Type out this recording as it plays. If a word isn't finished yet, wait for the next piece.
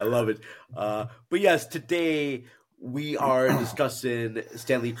love it. But yes, today we are discussing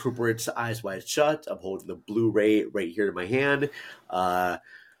Stanley Kubrick's Eyes Wide Shut. I'm holding the Blu-ray right here in my hand.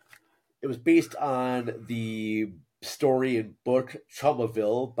 It was based on the story and book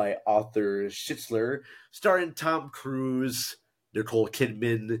Traumaville by Arthur Schnitzler, starring Tom Cruise, Nicole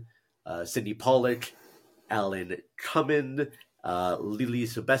Kidman, Sidney Pollack, Alan Cumming, Lily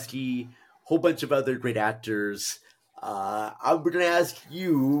Sobieski, whole bunch of other great actors. I'm going to ask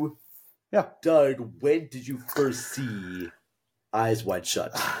you, Doug, when did you first see Eyes Wide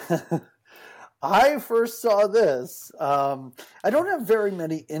Shut? I first saw this. I don't have very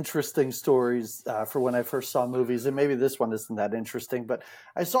many interesting stories for when I first saw movies, and maybe this one isn't that interesting, but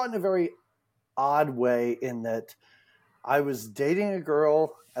I saw it in a very odd way in that I was dating a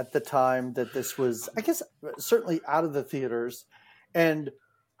girl at the time that this was, I guess, certainly out of the theaters, and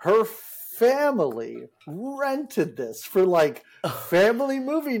her family rented this for like family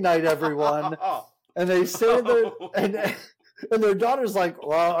movie night, everyone. And they stayed there, and their daughter's like,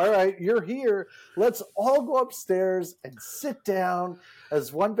 well, all right, you're here. Let's all go upstairs and sit down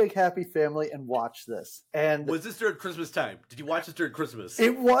as one big happy family and watch this. And was this during Christmas time? Did you watch this during Christmas?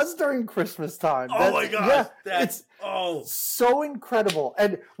 It was during Christmas time. Oh my gosh. Yeah, it's so incredible.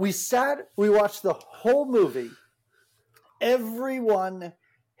 And we watched the whole movie. Everyone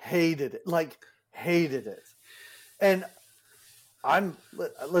hated it. And I'm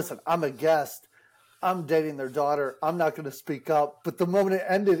a guest. I'm dating their daughter. I'm not going to speak up. But the moment it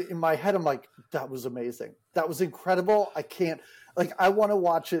ended, in my head, I'm like, that was amazing. That was incredible. I want to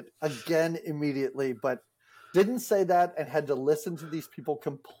watch it again immediately, but didn't say that and had to listen to these people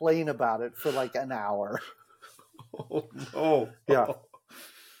complain about it for like an hour. Oh, no. Yeah.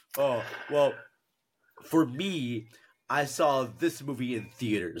 Oh, well, for me, I saw this movie in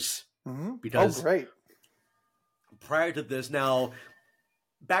theaters. Mm-hmm. Because great. Prior to this,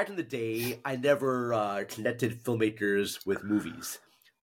 back in the day, I never connected filmmakers with movies.